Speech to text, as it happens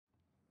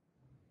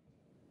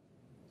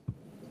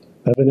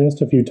I've been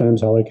asked a few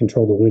times how I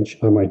control the winch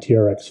on my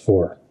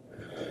TRX4.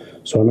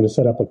 So I'm going to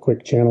set up a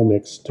quick channel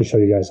mix to show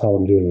you guys how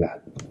I'm doing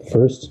that.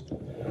 First,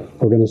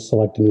 we're going to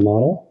select a new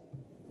model.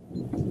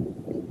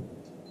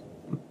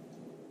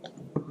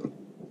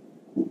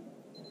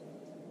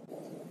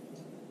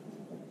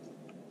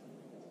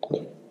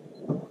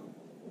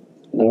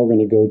 Now we're going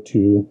to go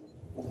to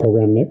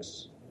Program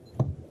Mix.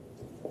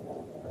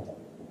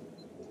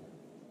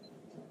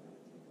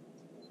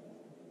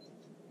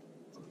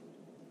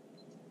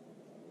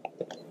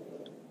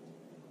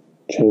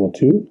 Channel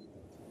 2,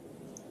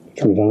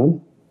 turn it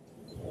on.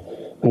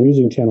 I'm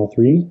using channel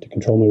 3 to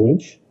control my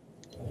winch.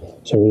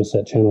 So we're going to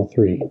set channel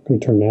 3. I'm going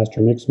to turn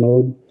master mix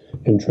mode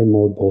and trim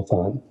mode both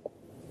on.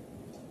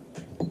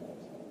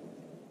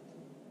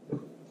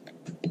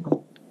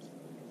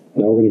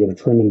 Now we're going to go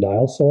to trim and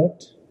dial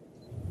select.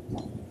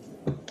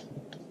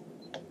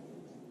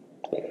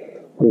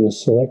 We're going to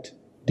select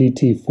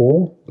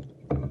DT4,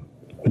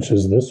 which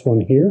is this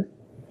one here,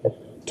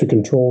 to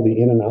control the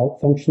in and out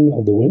function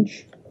of the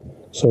winch.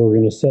 So we're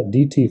going to set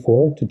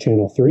DT4 to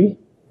channel 3,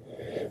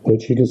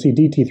 which you can see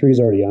DT3 is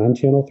already on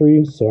channel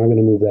 3, so I'm going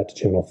to move that to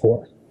channel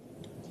 4.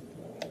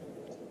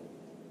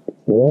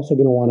 We're also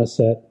going to want to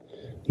set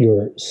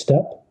your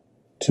step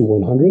to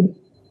 100.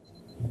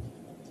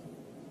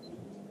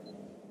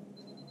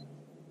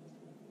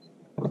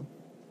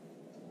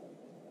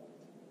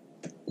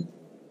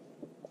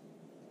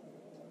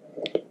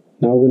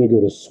 Now we're going to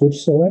go to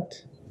switch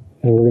select,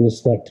 and we're going to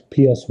select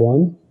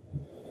PS1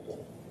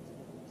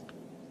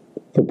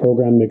 for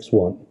program mix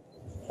 1.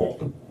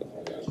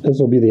 This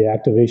will be the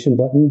activation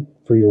button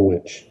for your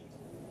winch.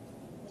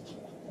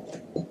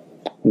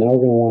 Now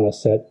we're going to want to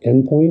set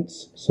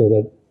endpoints so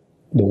that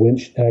the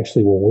winch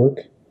actually will work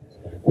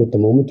with the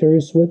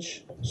momentary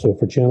switch. So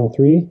for channel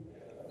 3,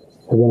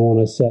 we're going to want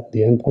to set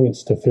the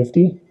endpoints to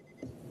 50.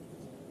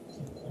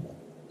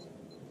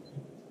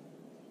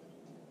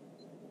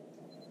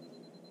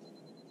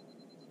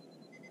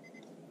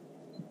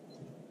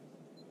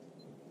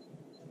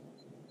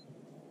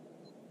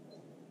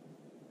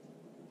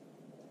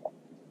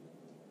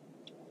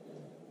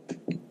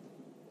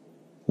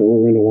 Then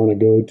we're going to want to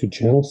go to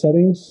channel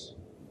settings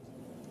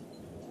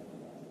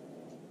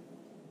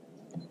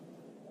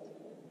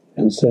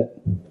and set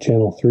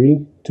channel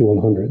 3 to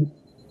 100.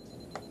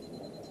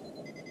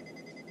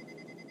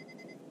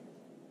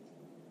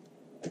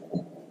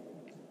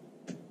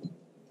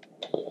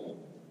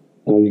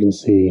 Now you can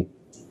see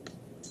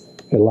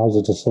it allows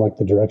it to select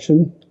the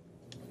direction,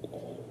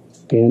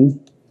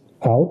 in,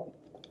 out,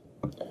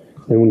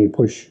 and when you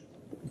push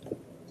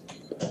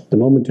the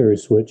momentary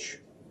switch,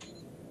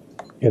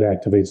 it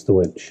activates the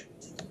winch.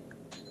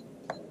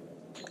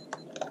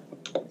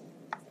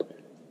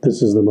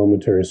 This is the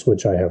momentary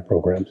switch I have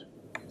programmed.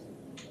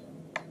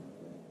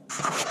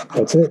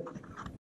 That's it.